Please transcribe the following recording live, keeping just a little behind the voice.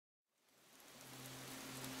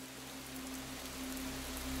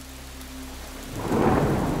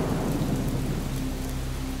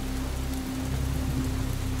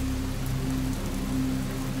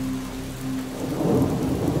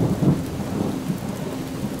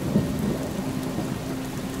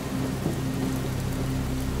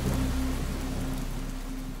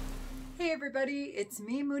everybody, it's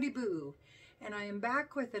me, Moody Boo, and I am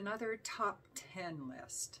back with another top 10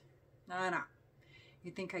 list. No,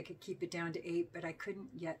 you'd think I could keep it down to 8, but I couldn't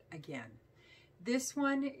yet again. This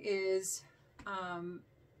one is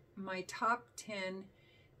my top 10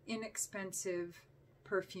 inexpensive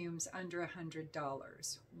perfumes under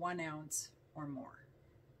 $100, 1 ounce or more.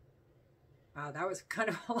 Wow, that was kind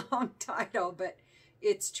of a long title, but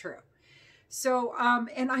it's true. So,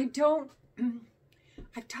 and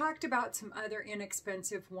I've talked about some other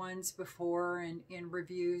inexpensive ones before and in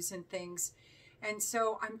reviews and things. And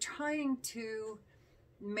so I'm trying to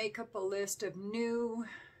make up a list of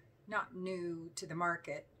not new to the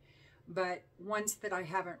market, but ones that I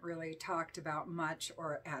haven't really talked about much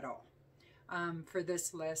or at all for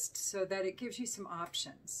this list, so that it gives you some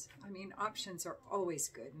options. I mean, options are always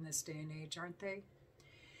good in this day and age, aren't they?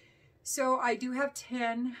 So I do have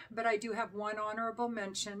 10, but I do have one honorable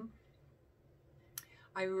mention.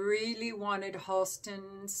 I really wanted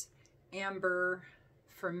Halston's Amber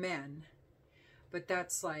for men, but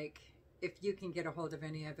that's like, if you can get a hold of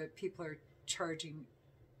any of it, people are charging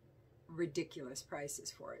ridiculous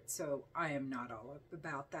prices for it. So I am not all up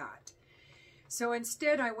about that. So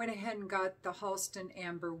instead, I went ahead and got the Halston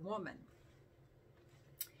Amber Woman.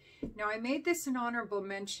 Now, I made this an honorable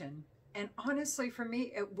mention, and honestly, for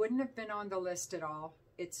me, it wouldn't have been on the list at all.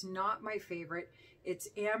 It's not my favorite. It's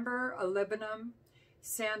amber, olibanum,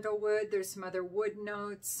 sandalwood. There's some other wood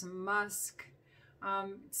notes, some musk.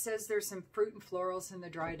 It says there's some fruit and florals in the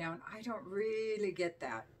dry down. I don't really get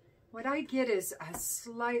that. What I get is a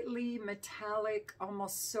slightly metallic,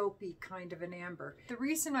 almost soapy kind of an amber. The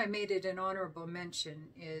reason I made it an honorable mention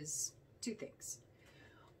is 2 things.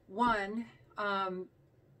 One,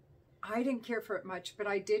 I didn't care for it much, but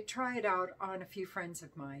I did try it out on a few friends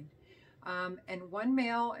of mine. And 1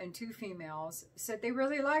 male and 2 females said they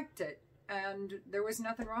really liked it. And there was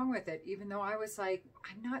nothing wrong with it, even though I was like,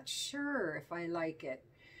 I'm not sure if I like it.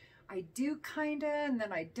 I do kinda, and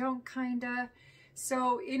then I don't kinda.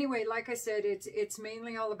 So anyway, like I said, it's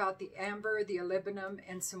mainly all about the amber, the olibanum,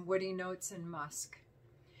 and some woody notes and musk.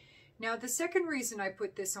 Now, the second reason I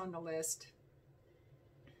put this on the list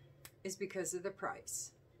is because of the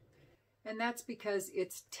price. And that's because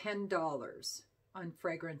it's $10 on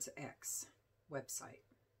Fragrance X website.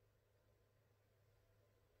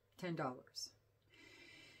 $10.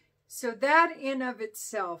 So that in of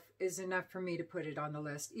itself is enough for me to put it on the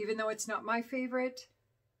list. Even though it's not my favorite,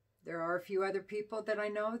 there are a few other people that I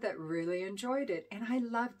know that really enjoyed it. And I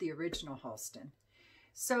loved the original Halston.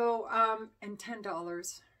 So, and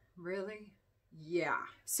 $10, really? Yeah.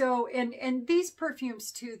 So, and these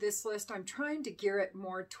perfumes too, this list, I'm trying to gear it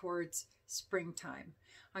more towards springtime.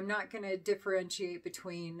 I'm not going to differentiate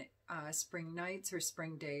between spring nights or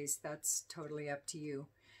spring days. That's totally up to you.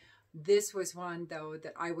 This was one, though,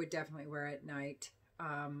 that I would definitely wear at night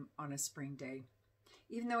on a spring day.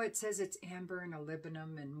 Even though it says it's amber and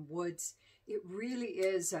olibanum and woods, it really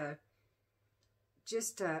is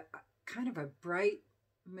just a kind of a bright,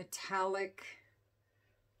 metallic,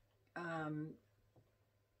 kind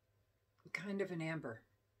of an amber.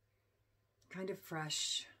 Kind of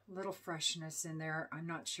fresh, a little freshness in there. I'm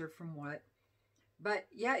not sure from what. But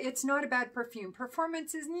yeah, it's not a bad perfume.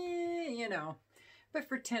 Performance is, you know. But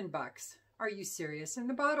for 10 bucks, are you serious? And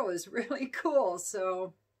the bottle is really cool.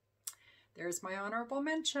 So there's my honorable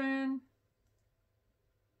mention.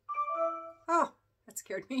 Oh, that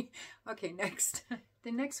scared me. Okay, next.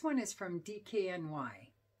 The next one is from DKNY.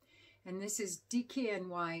 And this is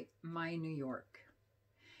DKNY My New York.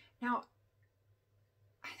 Now,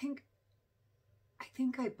 I think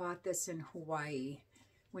I bought this in Hawaii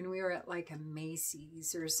when we were at like a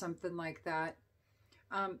Macy's or something like that.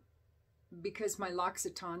 Because my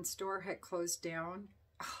L'Occitane store had closed down.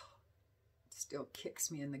 Oh, it still kicks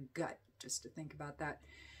me in the gut just to think about that.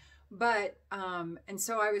 But, and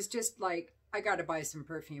so I was just like, I got to buy some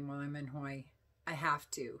perfume while I'm in Hawaii. I have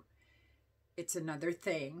to. It's another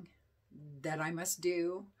thing that I must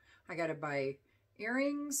do. I got to buy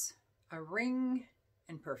earrings, a ring,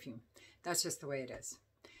 and perfume. That's just the way it is.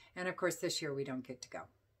 And of course, this year we don't get to go.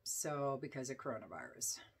 So, because of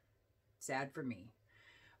coronavirus. Sad for me.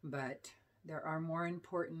 But there are more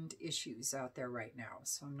important issues out there right now,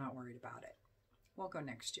 so I'm not worried about it. We'll go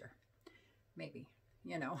next year. Maybe.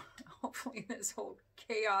 You know, hopefully this whole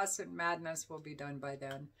chaos and madness will be done by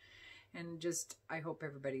then. And just, I hope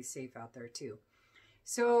everybody's safe out there too.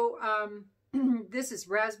 So, this is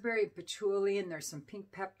raspberry and patchouli, and there's some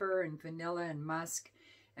pink pepper and vanilla and musk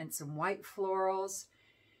and some white florals.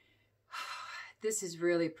 This is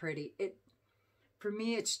really pretty. For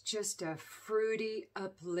me, it's just a fruity,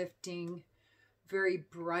 uplifting, very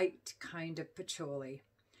bright kind of patchouli.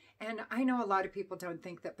 And I know a lot of people don't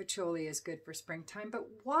think that patchouli is good for springtime, but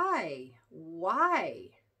why? Why?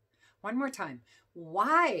 One more time.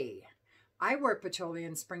 Why? I wear patchouli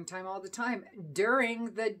in springtime all the time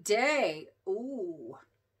during the day. Ooh,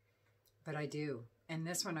 but I do. And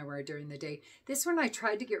this one I wear during the day. This one I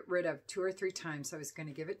tried to get rid of 2 or 3 times. I was going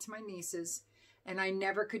to give it to my nieces, and I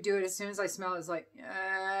never could do it. As soon as I smell it, I was like,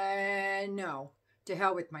 no. To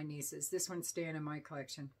hell with my nieces. This one's staying in my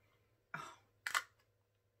collection.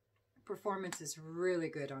 Performance is really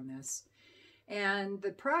good on this, and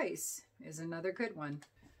the price is another good one.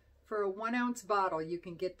 For a 1 ounce bottle, you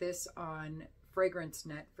can get this on Fragrance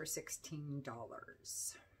Net for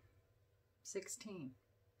 $16. 16,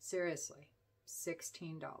 seriously,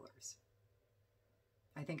 $16.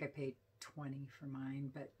 I think I paid $20 for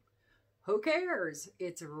mine, but who cares?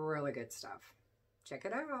 It's really good stuff. Check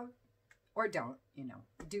it out, or don't, you know,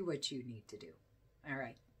 do what you need to do. All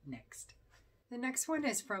right, next. The next one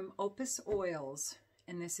is from Opus Oils,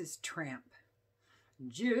 and this is Tramp.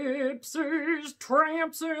 Gypsies,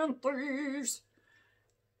 tramps, and thieves.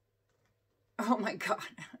 Oh my God,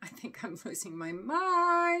 I think I'm losing my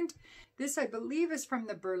mind. This, I believe, is from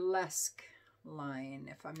the Burlesque line,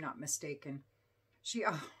 if I'm not mistaken. She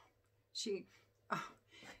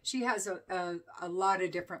has a lot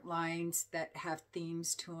of different lines that have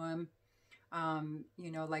themes to them.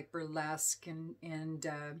 You know, like burlesque and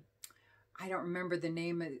I don't remember the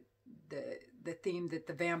name of the theme that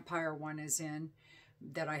the vampire one is in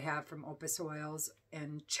that I have from Opus Oils.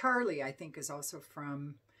 And Charlie, I think, is also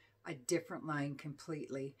from a different line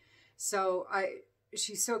completely. So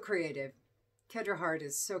she's so creative. Kedra Hart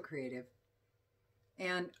is so creative.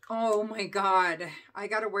 And oh my God, I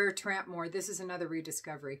got to wear Tramp more. This is another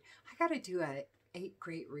rediscovery. I got to do 8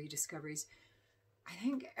 great rediscoveries. I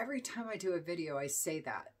think every time I do a video, I say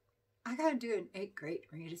that. I got to do an 8 great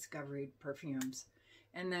rediscovered perfumes.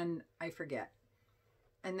 And then I forget.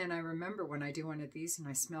 And then I remember when I do one of these and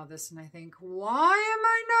I smell this and I think, why am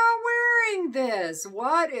I not wearing this?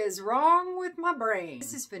 What is wrong with my brain?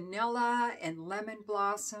 This is vanilla and lemon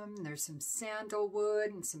blossom. There's some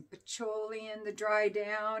sandalwood and some patchouli in the dry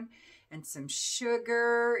down and some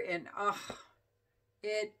sugar. And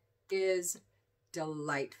it is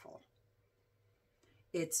delightful.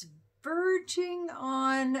 It's verging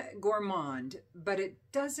on gourmand, but it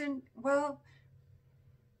doesn't, well,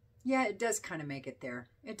 yeah, it does kind of make it there.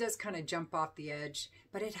 It does kind of jump off the edge,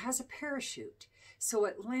 but it has a parachute. So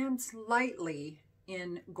it lands lightly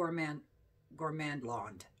in gourmand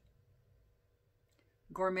land.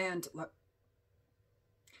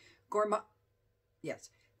 Yes,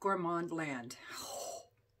 gourmand land.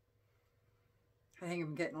 I think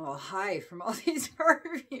I'm getting a little high from all these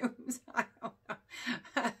perfumes. I don't know.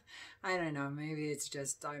 I don't know. Maybe it's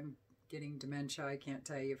just I'm getting dementia. I can't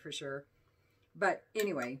tell you for sure. But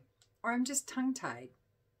anyway, or I'm just tongue-tied.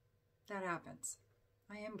 That happens.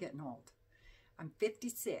 I am getting old. I'm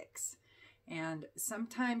 56. And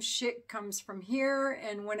sometimes shit comes from here,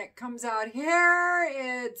 and when it comes out here,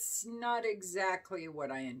 it's not exactly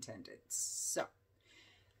what I intended. So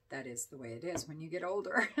that is the way it is when you get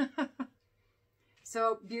older.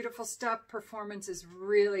 So beautiful stuff. Performance is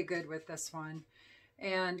really good with this one.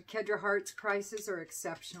 And Kedra Hart's prices are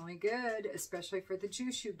exceptionally good, especially for the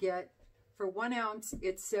juice you get. For 1 ounce,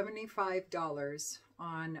 it's $75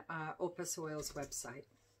 on Opus Oils website.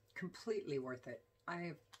 Completely worth it. I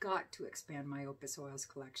have got to expand my Opus Oils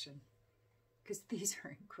collection because these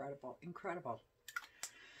are incredible, incredible.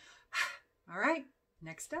 All right,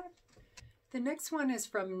 next up. The next one is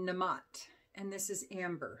from Namat, and this is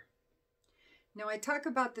Amber. Now, I talk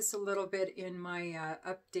about this a little bit in my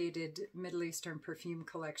updated Middle Eastern perfume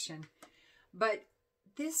collection, but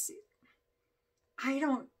this,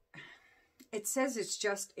 it says it's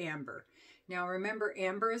just amber. Now, remember,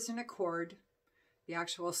 amber is an accord, the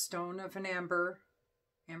actual stone of an amber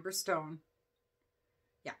stone.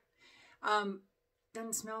 Yeah.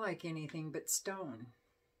 Doesn't smell like anything but stone.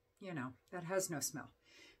 You know, that has no smell.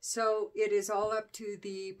 So it is all up to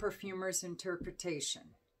the perfumer's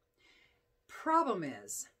interpretation. Problem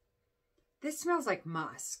is, this smells like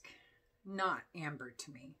musk, not amber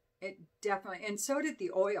to me. It definitely, and so did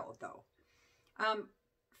the oil though.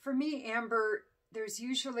 For me, amber, there's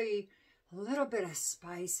usually a little bit of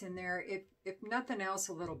spice in there. If nothing else,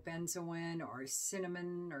 a little benzoin or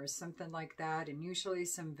cinnamon or something like that, and usually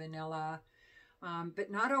some vanilla,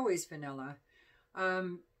 but not always vanilla.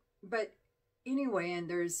 But anyway, and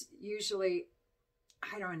there's usually,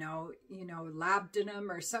 I don't know, you know, labdanum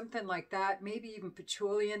or something like that, maybe even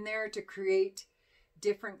patchouli in there to create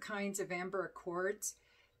different kinds of amber accords.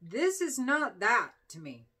 This is not that to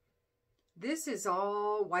me. This is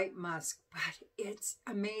all white musk, but it's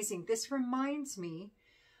amazing. This reminds me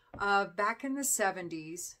of back in the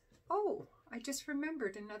 70s. Oh, I just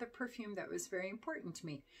remembered another perfume that was very important to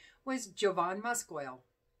me was Jovan Musk Oil.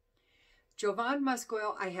 Jovan Musk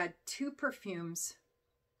Oil, I had two perfumes.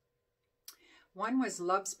 One was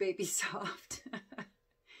Love's Baby Soft,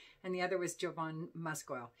 and the other was Jovan Musk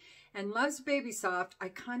Oil. And Love's Baby Soft, I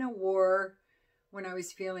kind of wore when I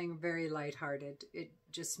was feeling very lighthearted. It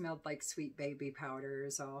just smelled like sweet baby powder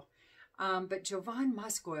is all. But Jovan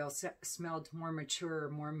Musk Oil smelled more mature,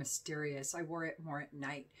 more mysterious. I wore it more at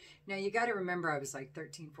night. Now, you got to remember I was like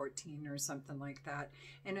 13, 14 or something like that.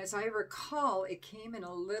 And as I recall, it came in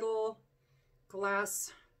a little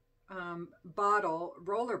glass bottle,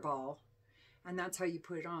 roller ball. And that's how you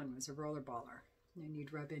put it on, was a roller baller. And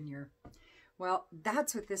you'd rub in your... Well,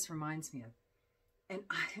 that's what this reminds me of. And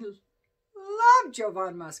I love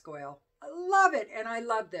Jovan Musk Oil. I love it. And I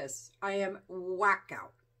love this. I am whack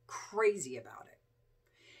out. Crazy about it.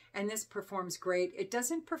 And this performs great. It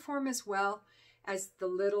doesn't perform as well as the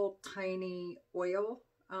little tiny oil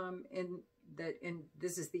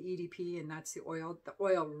this is the EDP and that's the oil. The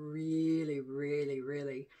oil really, really,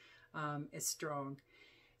 really is strong.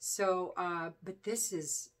 So, but this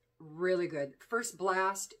is really good. First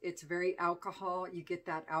blast, it's very alcohol. You get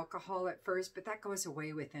that alcohol at first, but that goes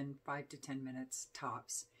away within 5 to 10 minutes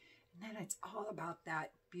tops. And then it's all about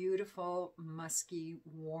that beautiful, musky,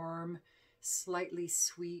 warm, slightly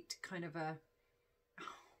sweet kind of a, oh,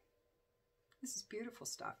 this is beautiful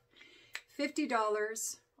stuff.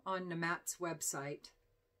 $50 on Namat's website.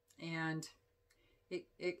 And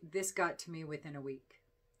this got to me within a week.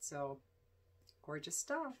 So gorgeous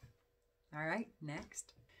stuff. All right,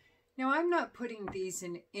 next. Now I'm not putting these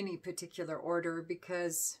in any particular order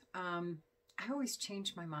because I always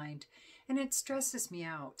change my mind. And it stresses me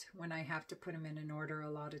out when I have to put them in an order a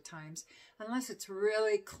lot of times, unless it's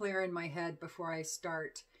really clear in my head before I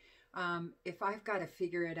start. If I've got to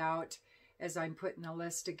figure it out as I'm putting a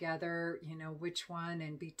list together, you know, which one,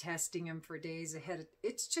 and be testing them for days ahead,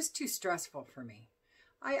 it's just too stressful for me.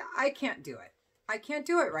 I can't do it. I can't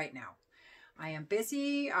do it right now. I am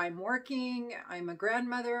busy, I'm working, I'm a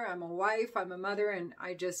grandmother, I'm a wife, I'm a mother, and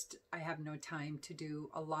I have no time to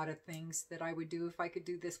do a lot of things that I would do if I could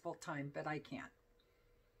do this full time, but I can't.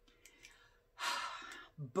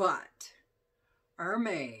 But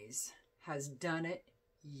Hermes has done it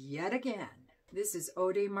yet again. This is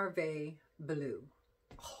Eau de Merveille Blue.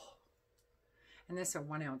 Oh. And this is a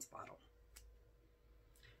 1 ounce bottle.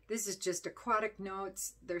 This is just aquatic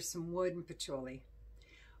notes. There's some wood and patchouli.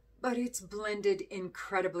 But it's blended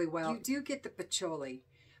incredibly well. You do get the patchouli,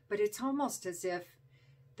 but it's almost as if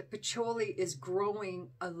the patchouli is growing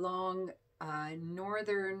along a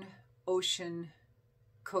northern ocean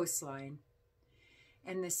coastline,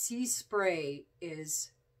 and the sea spray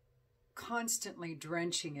is constantly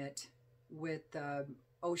drenching it with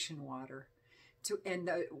ocean water. And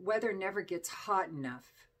the weather never gets hot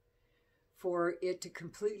enough for it to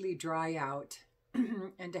completely dry out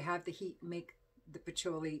and to have the heat make the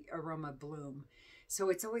patchouli aroma bloom. So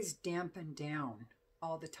it's always dampened down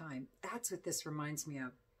all the time. That's what this reminds me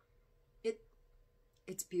of.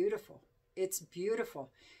 It's beautiful. It's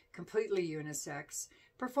beautiful. Completely unisex.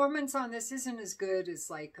 Performance on this isn't as good as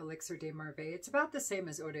like Elixir de Merveille. It's about the same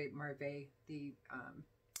as Eau de Merveille, the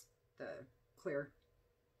clear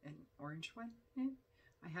and orange one. Yeah.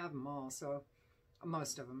 I have them all, so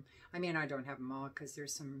most of them. I mean, I don't have them all because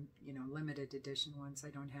there's some, you know, limited edition ones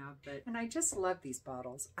I don't have. And I just love these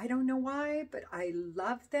bottles. I don't know why, but I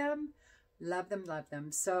love them. Love them, love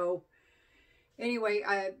them. So anyway,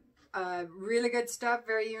 really good stuff,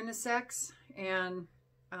 very unisex. And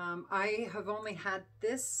I have only had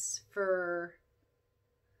this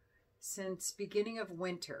since beginning of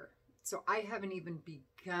winter. So I haven't even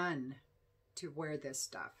begun to wear this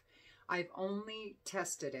stuff. I've only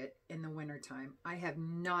tested it in the wintertime. I have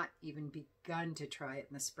not even begun to try it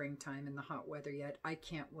in the springtime in the hot weather yet. I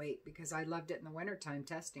can't wait because I loved it in the wintertime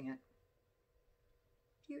testing it.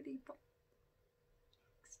 Beautiful.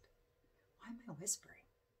 Next. Why am I whispering?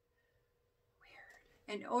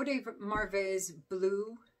 Weird. And Eau de Merveille's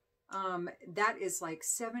Blue, that is like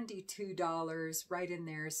 $72 right in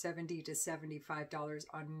there, $70 to $75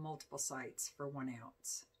 on multiple sites for 1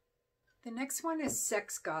 ounce. The next one is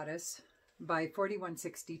Sex Goddess by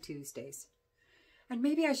 4160 Tuesdays. And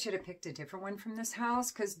maybe I should have picked a different one from this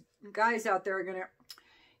house because guys out there are going to,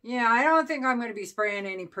 yeah, I don't think I'm going to be spraying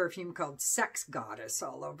any perfume called Sex Goddess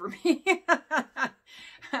all over me.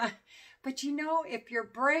 But you know, if you're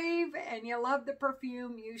brave and you love the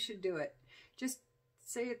perfume, you should do it. Just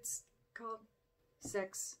say it's called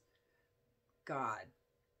Sex God.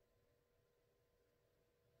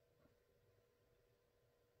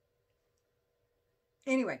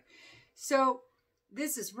 Anyway, so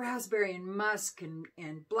this is raspberry and musk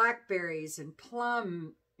and blackberries and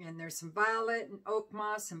plum, and there's some violet and oak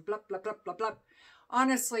moss and blah, blah, blah, blah, blah.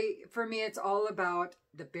 Honestly, for me, it's all about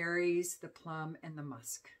the berries, the plum, and the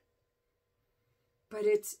musk. But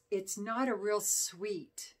it's not a real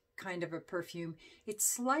sweet kind of a perfume. It's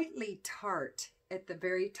slightly tart at the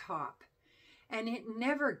very top. And it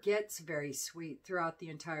never gets very sweet throughout the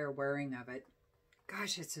entire wearing of it.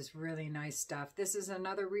 Gosh, this is really nice stuff. This is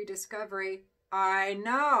another rediscovery. I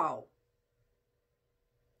know.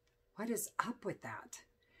 What is up with that?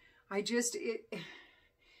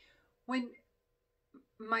 When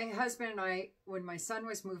my husband and I, when my son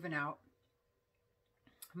was moving out,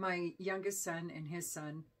 my youngest son and his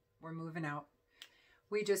son were moving out,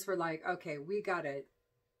 we just were like, okay, we gotta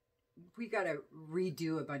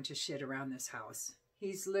redo a bunch of shit around this house.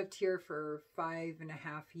 He's lived here for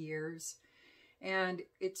 5.5 years, and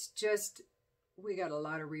it's just, we got a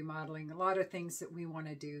lot of remodeling, a lot of things that we want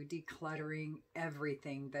to do, decluttering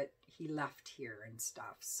everything that he left here and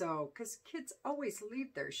stuff. So, because kids always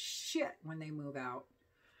leave their shit when they move out.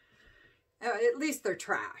 At least their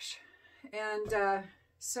trash. And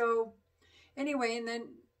so, anyway, and then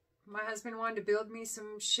my husband wanted to build me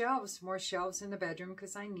some shelves, more shelves in the bedroom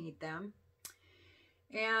because I need them.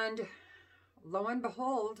 And lo and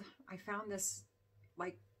behold, I found this,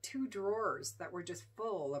 like, 2 drawers that were just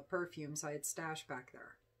full of perfumes I had stashed back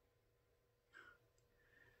there.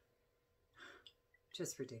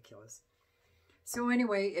 Just ridiculous. So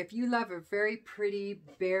anyway, if you love a very pretty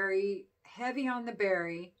berry, heavy on the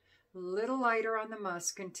berry, little lighter on the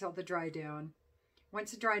musk until the dry down.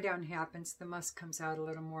 Once the dry down happens, the musk comes out a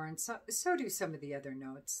little more, and so do some of the other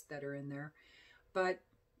notes that are in there. But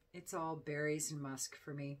it's all berries and musk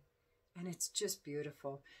for me, and it's just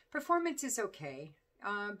beautiful. Performance is okay,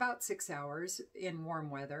 about 6 hours in warm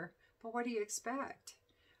weather, but what do you expect?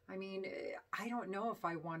 I mean, I don't know if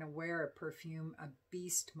I want to wear a perfume, a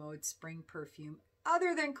beast mode spring perfume,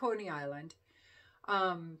 other than Coney Island,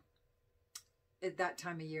 at that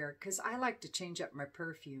time of year, because I like to change up my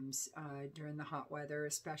perfumes during the hot weather,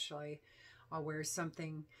 especially. I'll wear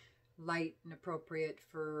something light and appropriate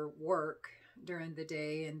for work during the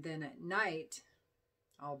day, and then at night,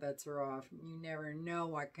 all bets are off. You never know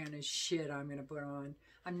what kind of shit I'm going to put on.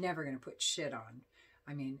 I'm never going to put shit on.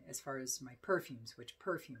 I mean, as far as my perfumes, which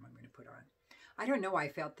perfume I'm going to put on. I don't know why I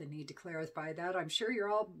felt the need to clarify that. I'm sure you're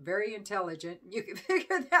all very intelligent. You can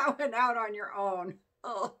figure that one out on your own.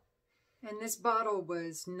 Oh. And this bottle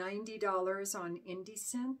was $90 on Indie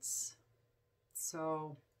Scents.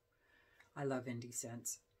 So, I love Indie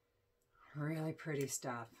Scents. Really pretty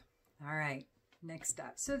stuff. All right, next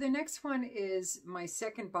up. So the next one is my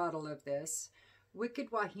second bottle of this.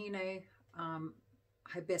 Wicked Wahine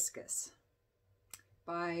Hibiscus.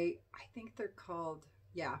 By, I think they're called,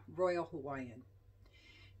 yeah, Royal Hawaiian.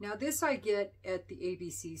 Now this I get at the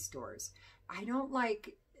ABC stores. I don't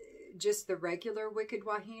like just the regular Wicked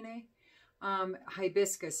Wahine.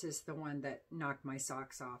 Hibiscus is the one that knocked my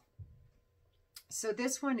socks off. So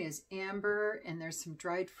this one is amber, and there's some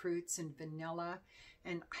dried fruits and vanilla.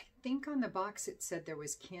 And I think on the box it said there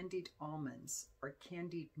was candied almonds or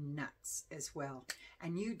candied nuts as well.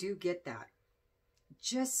 And you do get that.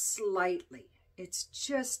 Just slightly. It's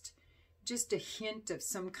just a hint of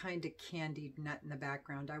some kind of candied nut in the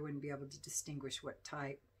background. I wouldn't be able to distinguish what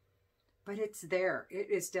type. But it's there. It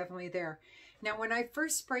is definitely there. Now, when I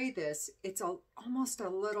first spray this, it's almost a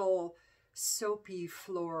little soapy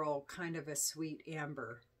floral, kind of a sweet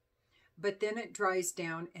amber. But then it dries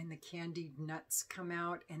down and the candied nuts come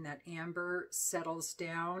out and that amber settles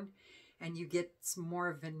down and you get some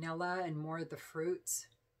more vanilla and more of the fruits.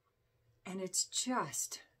 And it's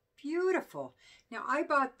just beautiful. Now, I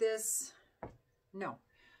bought this, the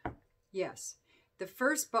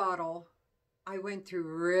first bottle I went through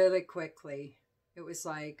really quickly. It was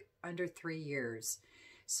like under 3 years.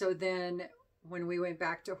 So then when we went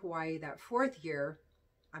back to Hawaii that 4th year,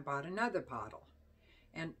 I bought another bottle.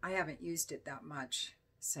 And I haven't used it that much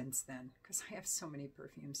since then because I have so many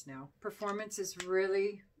perfumes now. Performance is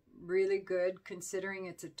really, really good considering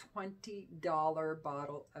it's a $20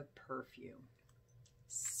 bottle of perfume.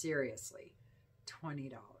 Seriously,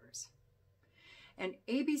 $20. And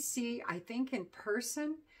ABC, I think in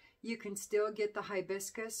person, you can still get the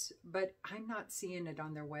hibiscus, but I'm not seeing it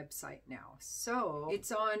on their website now. So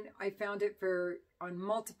it's on, I found it on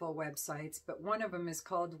multiple websites, but one of them is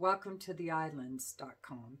called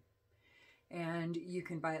welcometotheislands.com. And you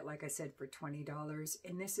can buy it, like I said, for $20.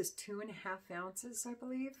 And this is 2.5 ounces, I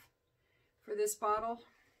believe, for this bottle.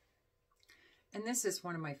 And this is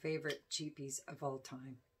one of my favorite cheapies of all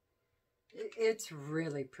time. It's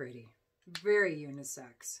really pretty. Very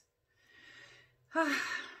unisex.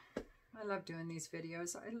 I love doing these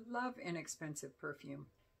videos. I love inexpensive perfume.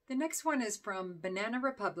 The next one is from Banana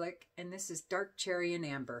Republic, and this is Dark Cherry and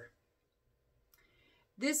Amber.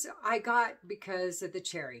 This I got because of the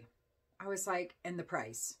cherry. I was like, and the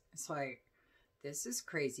price. It's like, this is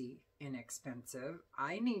crazy inexpensive.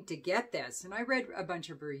 I need to get this. And I read a bunch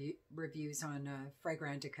of reviews on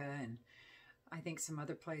Fragrantica and I think some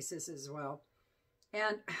other places as well.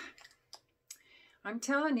 And I'm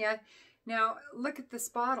telling you, now look at this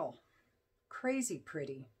bottle. Crazy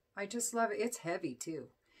pretty. I just love it. It's heavy too.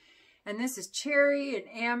 And this is cherry and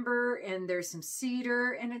amber, and there's some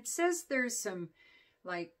cedar, and it says there's some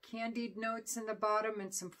like candied notes in the bottom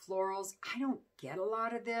and some florals. I don't get a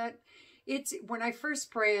lot of that. It's when I first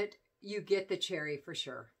spray it, you get the cherry for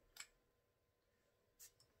sure.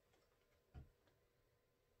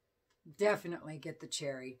 Definitely get the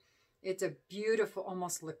cherry. It's a beautiful,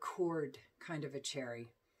 almost liqueured kind of a cherry.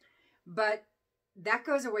 But that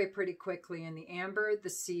goes away pretty quickly, and the amber, the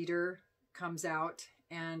cedar comes out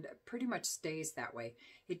and pretty much stays that way.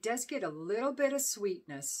 It does get a little bit of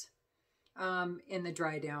sweetness in the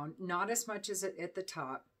dry down, not as much as at the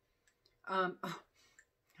top. Oh,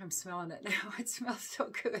 I'm smelling it now. It smells so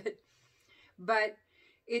good. But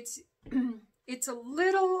it's a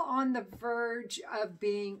little on the verge of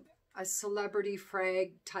being a celebrity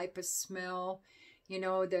frag type of smell. You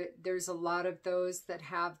know, there's a lot of those that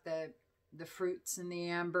have the fruits and the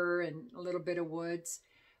amber and a little bit of woods.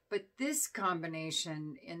 But this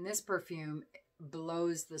combination in this perfume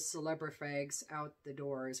blows the celebrity frags out the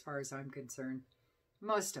door as far as I'm concerned.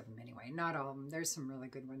 Most of them anyway, not all of them. There's some really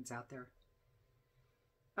good ones out there.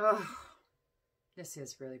 Oh, this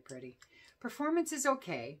is really pretty. Performance is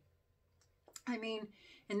okay. I mean,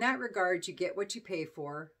 in that regard, you get what you pay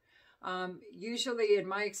for. Usually, in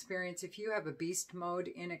my experience, if you have a beast mode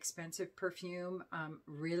inexpensive perfume,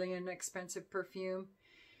 really inexpensive perfume,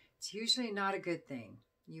 it's usually not a good thing.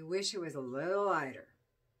 You wish it was a little lighter,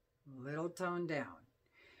 a little toned down.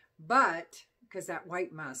 But, because that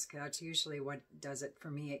white musk, that's usually what does it for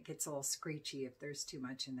me. It gets a little screechy if there's too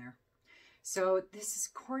much in there. So this is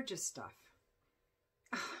gorgeous stuff.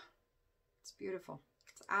 It's beautiful.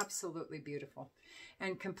 It's absolutely beautiful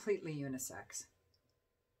and completely unisex.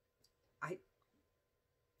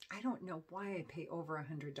 I don't know why I pay over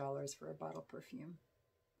 $100 for a bottle of perfume.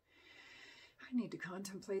 I need to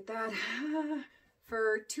contemplate that.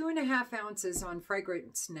 For 2.5 ounces on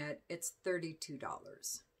FragranceNet, it's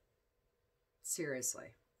 $32. Seriously,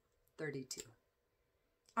 $32.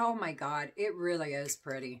 Oh my God, it really is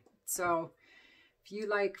pretty. So if you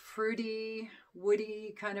like fruity,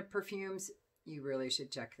 woody kind of perfumes, you really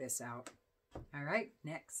should check this out. All right,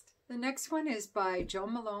 next. The next one is by Jo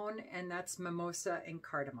Malone, and that's Mimosa and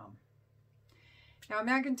Cardamom. Now, I'm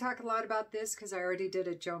not going to talk a lot about this because I already did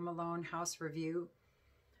a Jo Malone house review,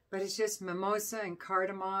 but it's just Mimosa and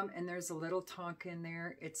Cardamom, and there's a little tonka in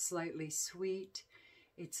there. It's slightly sweet.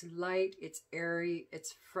 It's light. It's airy.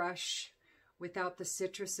 It's fresh without the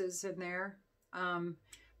citruses in there.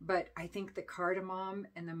 But I think the Cardamom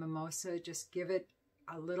and the Mimosa just give it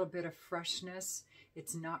a little bit of freshness.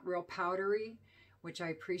 It's not real powdery, which I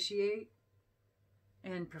appreciate.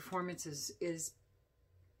 And performance is,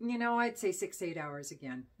 you know, I'd say 6-8 hours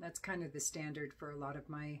again. That's kind of the standard for a lot of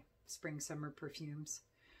my spring, summer perfumes.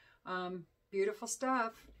 Beautiful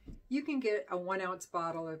stuff. You can get a 1 ounce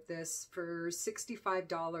bottle of this for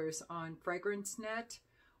 $65 on FragranceNet,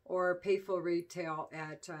 or pay full retail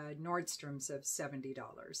at Nordstrom's of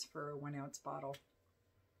 $70 for a 1 ounce bottle.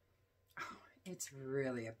 Oh, it's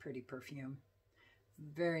really a pretty perfume.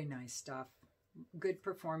 Very nice stuff. Good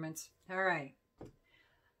performance. All right.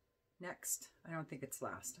 Next. I don't think it's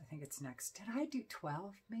last. I think it's next. Did I do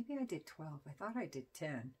 12? Maybe I did 12. I thought I did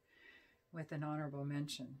 10 with an honorable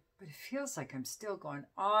mention. But it feels like I'm still going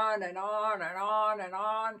on and on and on and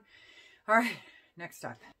on. All right. Next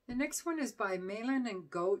up. The next one is by Malin and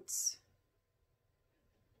Goetz.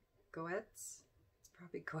 Goetz? It's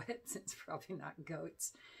probably Goetz. It's probably not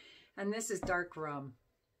Goetz. And this is Dark Rum.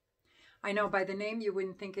 I know by the name you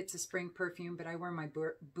wouldn't think it's a spring perfume, but I wear my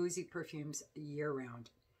boozy perfumes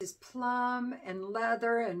year-round. There's plum and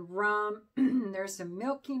leather and rum. There's some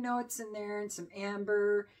milky notes in there and some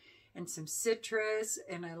amber and some citrus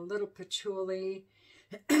and a little patchouli.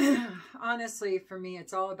 Honestly, for me,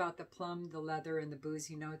 it's all about the plum, the leather, and the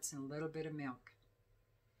boozy notes and a little bit of milk.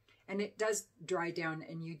 And it does dry down,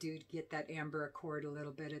 and you do get that amber accord a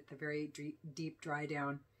little bit at the very deep dry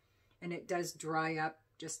down. And it does dry up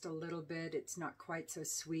just a little bit. It's not quite so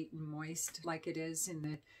sweet and moist like it is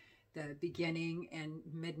in the beginning and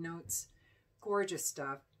mid notes. Gorgeous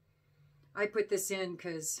stuff. I put this in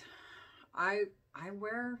because I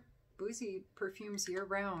wear boozy perfumes year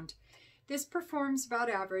round. This performs about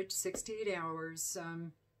average 6 to 8 hours,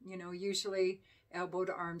 you know, usually elbow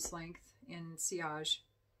to arm's length in sillage.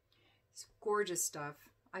 It's gorgeous stuff.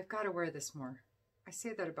 I've got to wear this more. I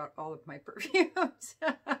say that about all of my perfumes.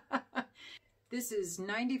 This is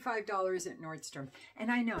 $95 at Nordstrom. And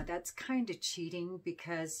I know that's kind of cheating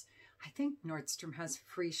because I think Nordstrom has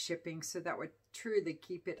free shipping, so that would truly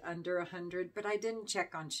keep it under $100, but I didn't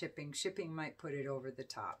check on shipping. Shipping might put it over the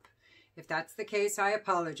top. If that's the case, I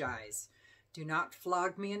apologize. Do not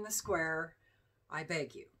flog me in the square. I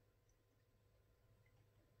beg you.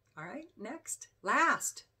 All right, next.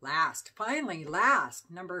 Last, finally last,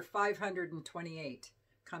 number 528,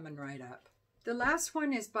 coming right up. The last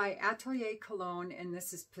one is by Atelier Cologne, and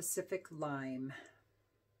this is Pacific Lime.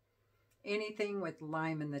 Anything with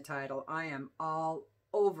lime in the title, I am all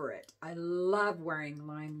over it. I love wearing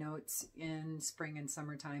lime notes in spring and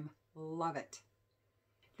summertime. Love it.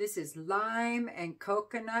 This is lime and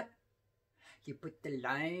coconut. You put the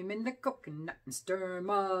lime in the coconut and stir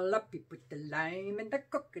 'em all up. You put the lime in the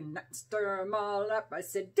coconut and stir 'em all up. I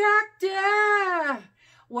said, doctor,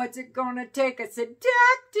 what's it gonna take? I said,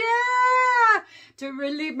 doctor, to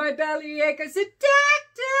relieve my bellyache. I said,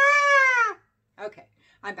 doctor. Okay,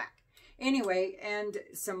 I'm back. Anyway, and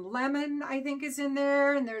some lemon, I think, is in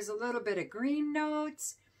there, and there's a little bit of green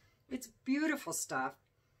notes. It's beautiful stuff.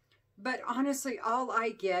 But honestly, all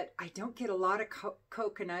I don't get a lot of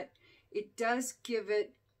coconut. It does give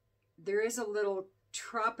it, there is a little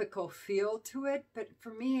tropical feel to it, but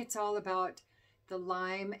for me, it's all about the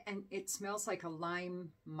lime, and it smells like a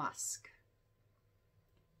lime musk.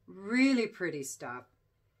 Really pretty stuff.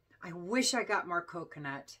 I wish I got more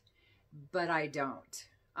coconut, but I don't.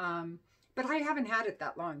 But I haven't had it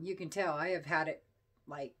that long. You can tell I have had it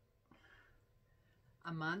like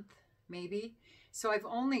a month, maybe. So I've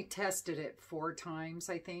only tested it 4 times,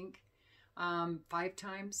 I think, 5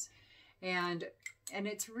 times. And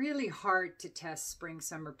it's really hard to test spring,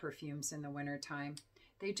 summer perfumes in the wintertime.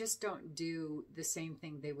 They just don't do the same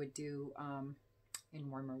thing they would do in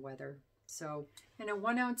warmer weather. So, and a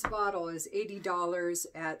 1 ounce bottle is $80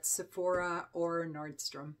 at Sephora or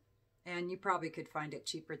Nordstrom. And you probably could find it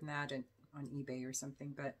cheaper than that on eBay or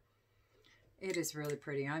something, but it is really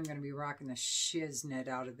pretty. I'm going to be rocking the shiznit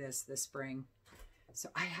out of this spring. So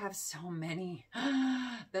I have so many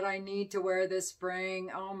that I need to wear this spring.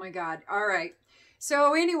 Oh my God. All right.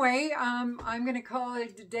 So anyway, I'm going to call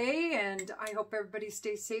it a day, and I hope everybody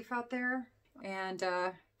stays safe out there. And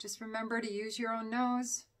just remember to use your own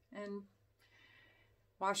nose and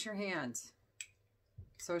wash your hands.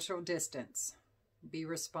 Social distance. Be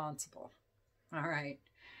responsible. All right.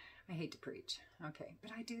 I hate to preach. Okay,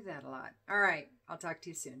 but I do that a lot. All right. I'll talk to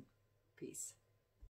you soon. Peace.